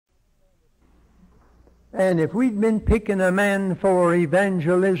And if we'd been picking a man for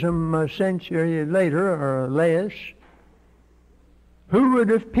evangelism a century later or less, who would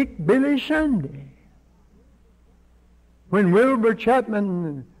have picked Billy Sunday? When Wilbur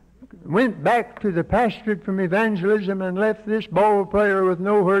Chapman went back to the pastorate from evangelism and left this ball player with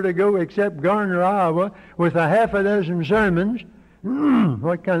nowhere to go except Garner, Iowa, with a half a dozen sermons,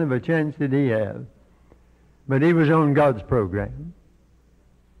 what kind of a chance did he have? But he was on God's program,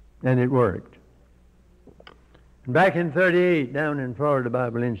 and it worked. Back in 1938, down in Florida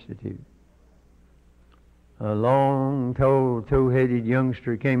Bible Institute, a long, tall, tow-headed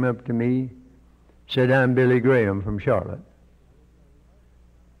youngster came up to me, said, "I'm Billy Graham from Charlotte."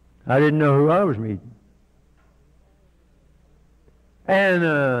 I didn't know who I was meeting. And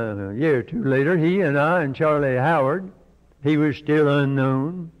a year or two later, he and I and Charlie Howard, he was still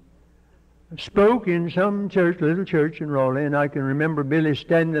unknown, spoke in some church, little church in Raleigh, and I can remember Billy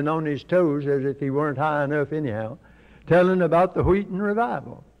standing on his toes as if he weren't high enough anyhow, telling about the Wheaton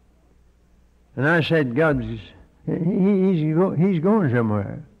revival. And I said, he's going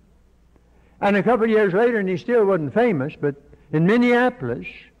somewhere. And a couple of years later, and he still wasn't famous, but in Minneapolis,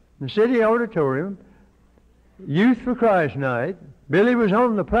 the city auditorium, Youth for Christ night, Billy was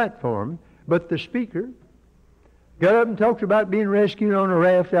on the platform, but the speaker got up and talked about being rescued on a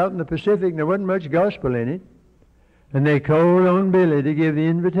raft out in the Pacific, and there wasn't much gospel in it. And they called on Billy to give the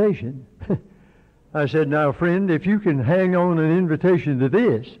invitation. I said, "Now, friend, if you can hang on an invitation to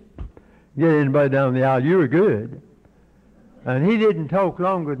this, get anybody down the aisle, you're good." And he didn't talk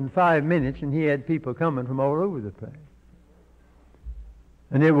longer than 5 minutes, and he had people coming from all over the place.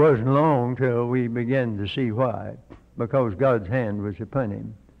 And it wasn't long till we began to see why, because God's hand was upon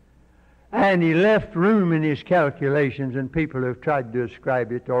him. And he left room in his calculations, and people have tried to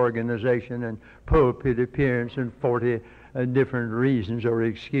ascribe it to organization and pulpit appearance and 40 different reasons or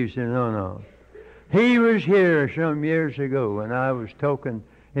excuses. No. He was here some years ago, and I was talking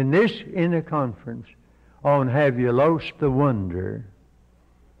in a conference on Have You Lost the Wonder?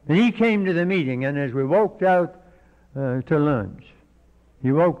 And he came to the meeting, and as we walked out to lunch,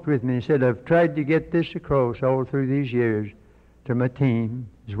 he walked with me and said, "I've tried to get this across all through these years to my team,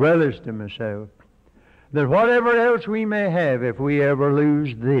 as well as to myself, that whatever else we may have, if we ever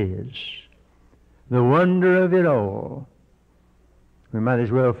lose this, the wonder of it all, we might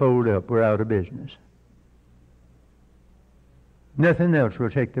as well fold up. We're out of business. Nothing else will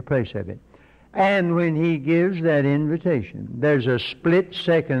take the place of it." And when he gives that invitation, there's a split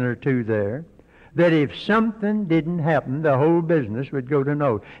second or two there that if something didn't happen, the whole business would go to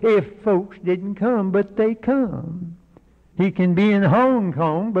naught. If folks didn't come, but they come. He can be in Hong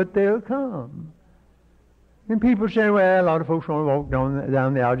Kong, but they'll come. And people say, "Well, a lot of folks want to walk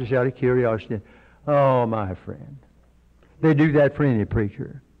down the aisle just out of curiosity." Oh, my friend, they do that for any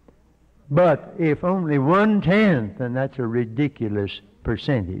preacher. But if only 1/10, and that's a ridiculous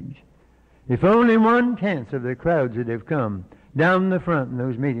percentage, if only 1/10 of the crowds that have come down the front in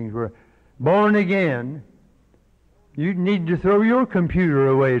those meetings were born again, you need to throw your computer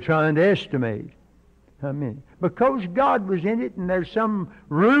away trying to estimate how many. Because God was in it, and there's some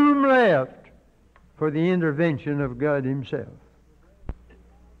room left for the intervention of God himself.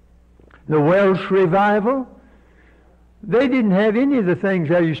 The Welsh revival, they didn't have any of the things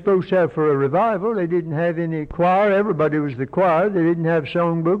that you're supposed to have for a revival. They didn't have any choir. Everybody was the choir. They didn't have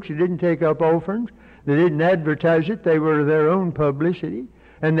songbooks. They didn't take up offerings. They didn't advertise it. They were their own publicity.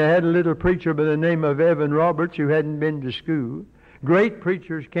 And they had a little preacher by the name of Evan Roberts who hadn't been to school. Great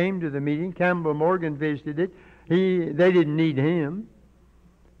preachers came to the meeting. Campbell Morgan visited it. They didn't need him.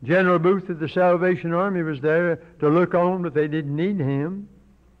 General Booth of the Salvation Army was there to look on, but they didn't need him.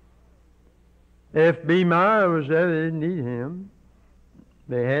 F.B. Meyer was there. They didn't need him.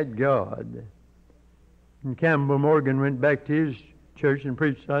 They had God. And Campbell Morgan went back to his church and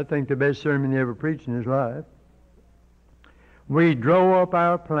preached, I think, the best sermon he ever preached in his life. We draw up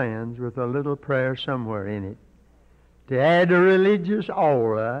our plans with a little prayer somewhere in it to add a religious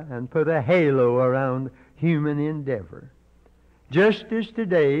aura and put a halo around human endeavor. Just as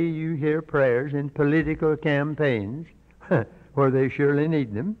today you hear prayers in political campaigns, where they surely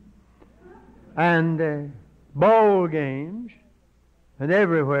need them, and ball games, and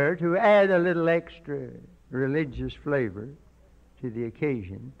everywhere to add a little extra religious flavor to the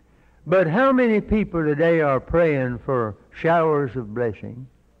occasion. But how many people today are praying for showers of blessing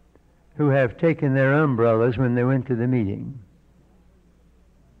who have taken their umbrellas when they went to the meeting?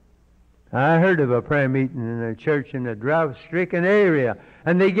 I heard of a prayer meeting in a church in a drought-stricken area,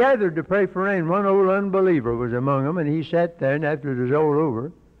 and they gathered to pray for rain. One old unbeliever was among them, and he sat there, and after it was all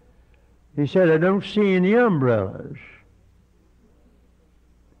over, he said, "I don't see any umbrellas."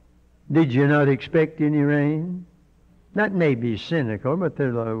 Did you not expect any rain? That may be cynical, but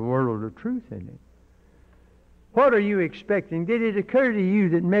there's a world of truth in it. What are you expecting? Did it occur to you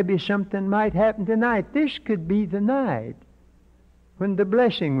that maybe something might happen tonight? This could be the night when the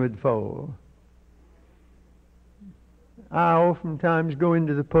blessing would fall. I oftentimes go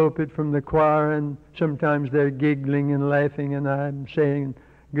into the pulpit from the choir, and sometimes they're giggling and laughing, and I'm saying,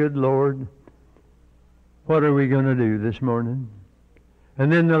 good Lord, what are we going to do this morning? And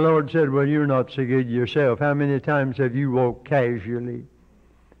then the Lord said, well, you're not so good yourself. How many times have you walked casually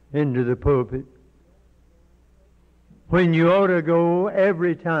into the pulpit when you ought to go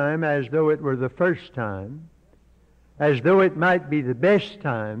every time as though it were the first time, as though it might be the best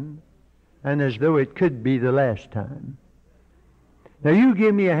time, and as though it could be the last time? Now, you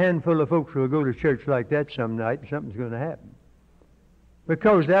give me a handful of folks who will go to church like that some night, and something's going to happen.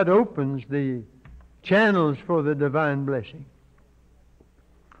 Because that opens the channels for the divine blessing.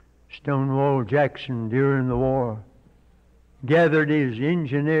 Stonewall Jackson, during the war, gathered his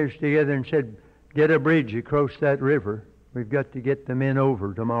engineers together and said, get a bridge across that river. We've got to get the men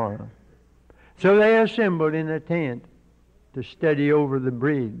over tomorrow. So they assembled in a tent to study over the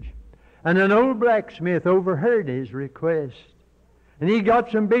bridge. And an old blacksmith overheard his request. And he got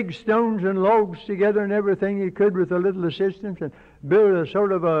some big stones and logs together and everything he could with a little assistance and built a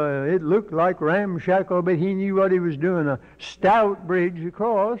sort of it looked like ramshackle, but he knew what he was doing, a stout bridge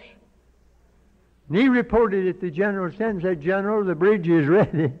across. And he reported it to General Stanton and said, General, the bridge is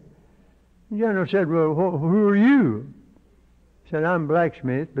ready. The General said, well, who are you? He said, I'm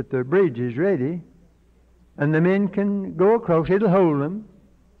blacksmith, but the bridge is ready, and the men can go across. It'll hold them.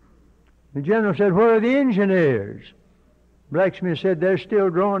 The General said, where are the engineers? Blacksmith said, they're still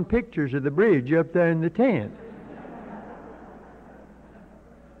drawing pictures of the bridge up there in the tent.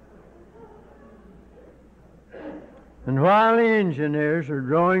 And while the engineers are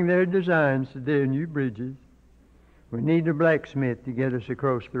drawing their designs to their new bridges, we need a blacksmith to get us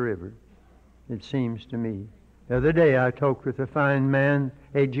across the river, it seems to me. The other day I talked with a fine man,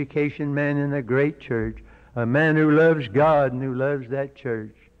 education man in a great church, a man who loves God and who loves that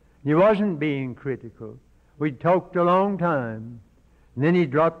church. He wasn't being critical. We'd talked a long time. And then he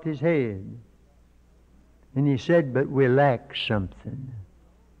dropped his head. And he said, but we lack something.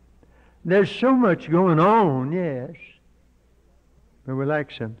 There's so much going on, yes, but we lack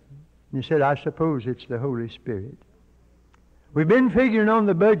something. And he said, I suppose it's the Holy Spirit. We've been figuring on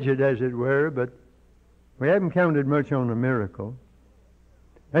the budget, as it were, but we haven't counted much on a miracle.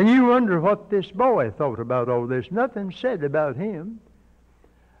 And you wonder what this boy thought about all this. Nothing said about him.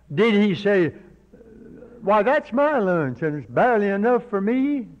 Did he say, why, that's my lunch, and it's barely enough for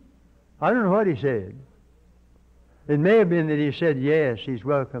me? I don't know what he said. It may have been that he said, yes, he's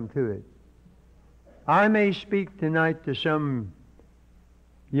welcome to it. I may speak tonight to some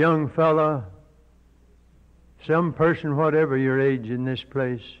young fellow, some person, whatever your age in this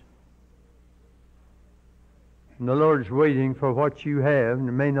place, and the Lord's waiting for what you have, and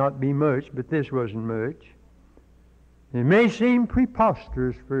it may not be much, but this wasn't much. It may seem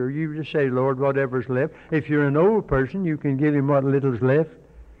preposterous for you to say, Lord, whatever's left. If you're an old person, you can give him what little's left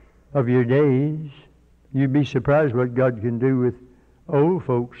of your days. You'd be surprised what God can do with old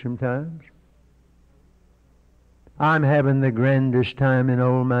folks sometimes. I'm having the grandest time in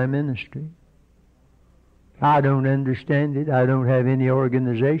all my ministry. I don't understand it. I don't have any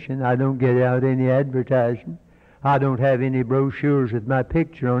organization. I don't get out any advertising. I don't have any brochures with my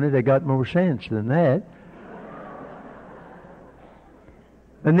picture on it. They got more sense than that.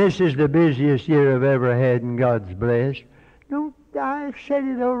 And this is the busiest year I've ever had, and God's blessed. I've said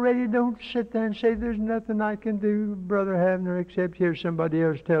it already. Don't sit there and say there's nothing I can do, Brother Havner, except hear somebody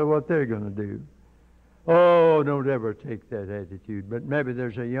else tell what they're going to do. Oh, don't ever take that attitude. But maybe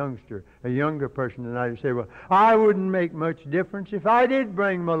there's a younger person tonight who say, well, I wouldn't make much difference if I did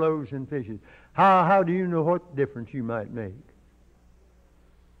bring my loaves and fishes. How do you know what difference you might make?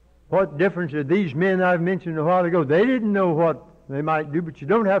 What difference are these men I've mentioned a while ago? They didn't know what they might do, but you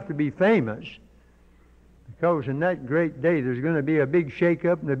don't have to be famous. Because in that great day, there's going to be a big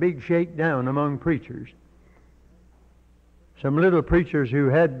shake-up and a big shake-down among preachers. Some little preachers who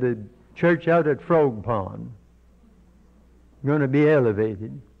had the church out at Frog Pond going to be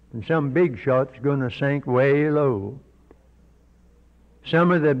elevated, and some big shots going to sink way low.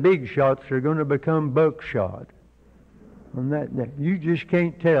 Some of the big shots are going to become buckshot. On that, you just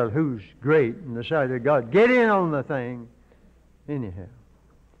can't tell who's great in the sight of God. Get in on the thing anyhow.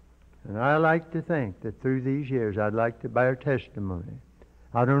 And I like to think that through these years I'd like to bear testimony.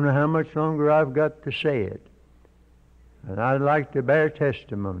 I don't know how much longer I've got to say it. And I'd like to bear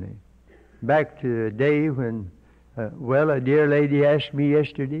testimony. Back to a day when, a dear lady asked me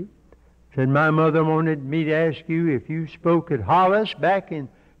yesterday, Said, my mother wanted me to ask you if you spoke at Hollis back in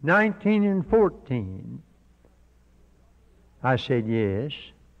 1914. I said, yes.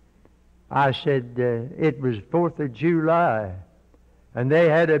 I said, it was 4th of July. And they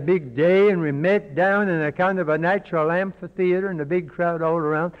had a big day, and we met down in a kind of a natural amphitheater, and a big crowd all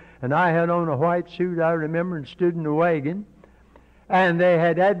around. And I had on a white suit, I remember, and stood in the wagon. And they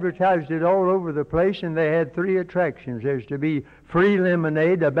had advertised it all over the place, and they had 3 attractions. There's to be free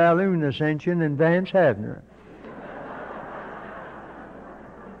lemonade, a balloon ascension, and Vance Havner.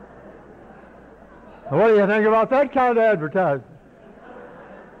 What do you think about that kind of advertising?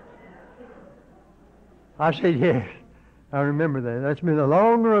 I said, yes. I remember that. That's been a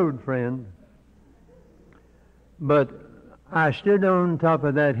long road, friend. But I stood on top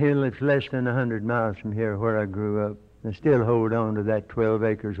of that hill. It's less than 100 miles from here where I grew up. I still hold on to that 12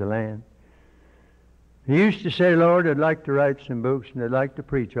 acres of land. I used to say, Lord, I'd like to write some books and I'd like to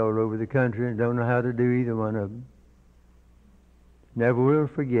preach all over the country, and don't know how to do either one of them. Never will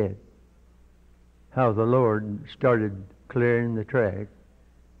forget how the Lord started clearing the track.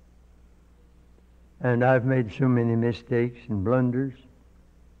 And I've made so many mistakes and blunders.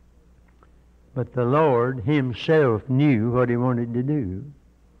 But the Lord Himself knew what He wanted to do.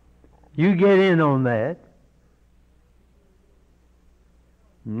 You get in on that.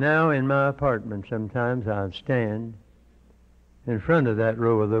 Now in my apartment sometimes I'll stand in front of that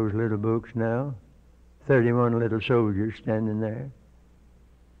row of those little books now. 31 little soldiers standing there.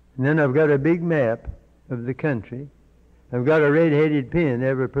 And then I've got a big map of the country. I've got a red-headed pin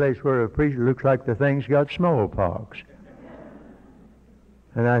every place where a preacher looks like the thing's got smallpox.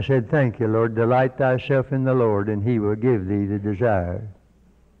 And I said, thank you, Lord. Delight thyself in the Lord, and He will give thee the desire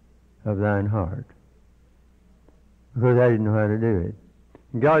of thine heart. Because I didn't know how to do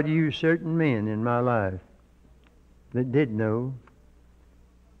it. God used certain men in my life that did know.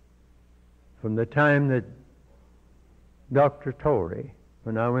 From the time that Dr. Torrey,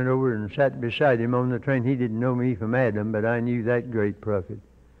 when I went over and sat beside him on the train, he didn't know me from Adam, but I knew that great prophet.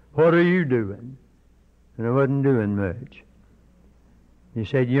 What are you doing? And I wasn't doing much. He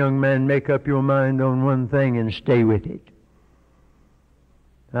said, young man, make up your mind on one thing and stay with it.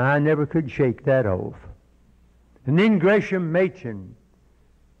 Now, I never could shake that off. And then Gresham Machen,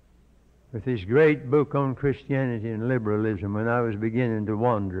 with his great book on Christianity and liberalism, when I was beginning to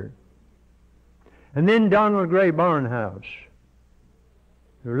wander. And then Donald Gray Barnhouse,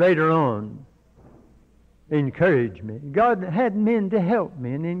 who later on encouraged me. God had men to help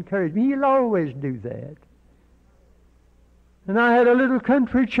me and encourage me. He'll always do that. And I had a little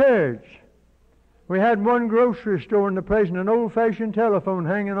country church. We had one grocery store in the place and an old-fashioned telephone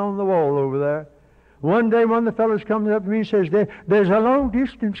hanging on the wall over there. One day one of the fellows comes up to me and says, there's a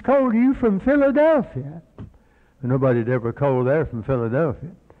long-distance call to you from Philadelphia. And nobody'd ever called there from Philadelphia.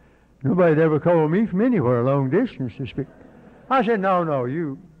 Nobody'd ever called me from anywhere long distance to speak. I said, no,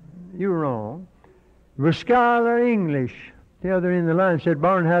 you're wrong. It was Schuyler English, the other end of the line, said,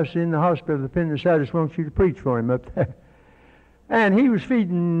 Barnhouse in the hospital of appendicitis wants you to preach for him up there. And he was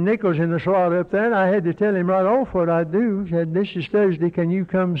feeding nickels in the slot up there, and I had to tell him right off what I'd do. He said, this is Thursday, can you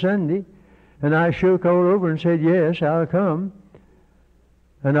come Sunday? And I shook all over and said, yes, I'll come.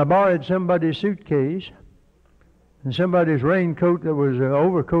 And I borrowed somebody's suitcase and somebody's raincoat that was an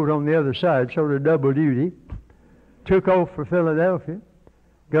overcoat on the other side, sort of double duty. Took off for Philadelphia.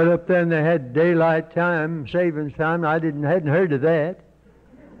 Got up there and they had daylight time, savings time. I hadn't heard of that.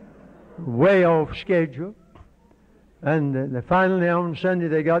 Way off schedule. And finally on Sunday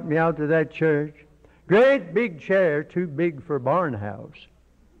they got me out to that church. Great big chair, too big for Barnhouse.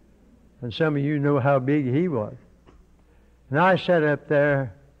 And some of you know how big he was. And I sat up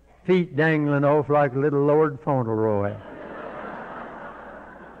there, feet dangling off like little Lord Fauntleroy.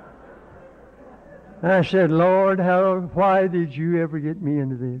 And I said, Lord, why did you ever get me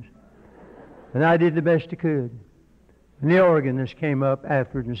into this? And I did the best I could. And the organist came up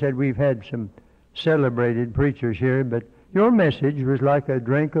afterwards and said, we've had some celebrated preachers here, but your message was like a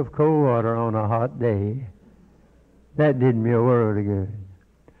drink of cold water on a hot day. That did me a world of good.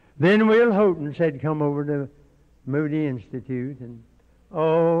 Then Will Houghton said, come over to Moody Institute. And,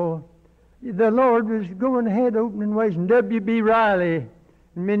 the Lord was going ahead opening ways. And W.B. Riley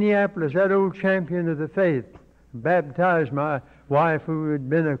in Minneapolis, that old champion of the faith, baptized my wife, who had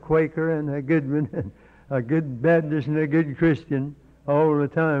been a Quaker and a good one, and a good Baptist and a good Christian all the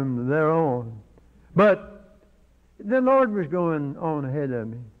time thereon. But the Lord was going on ahead of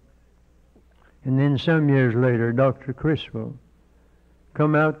me. And then some years later, Dr. Criswell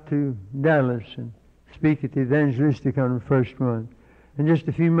come out to Dallas and speak at the evangelistic on the first one. And just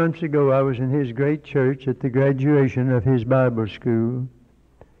a few months ago, I was in his great church at the graduation of his Bible school.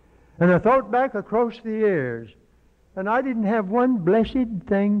 And I thought back across the years, and I didn't have one blessed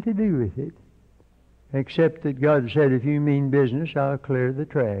thing to do with it, except that God said, if you mean business, I'll clear the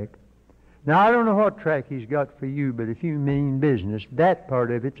track. Now, I don't know what track He's got for you, but if you mean business, that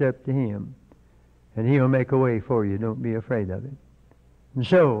part of it's up to Him. And He'll make a way for you. Don't be afraid of it. And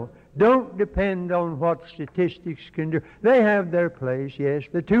so, don't depend on what statistics can do. They have their place, yes.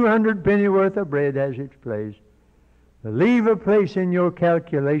 The 200 penny worth of bread has its place. But leave a place in your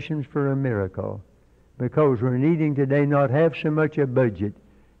calculations for a miracle, because we're needing today not have so much a budget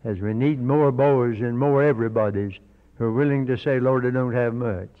as we need more boys and more everybodies who are willing to say, Lord, I don't have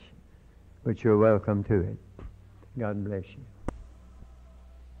much, but you're welcome to it. God bless you.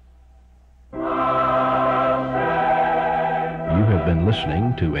 You have been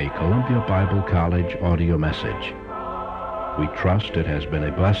listening to a Columbia Bible College audio message. We trust it has been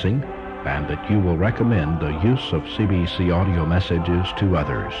a blessing and that you will recommend the use of CBC audio messages to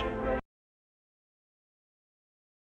others.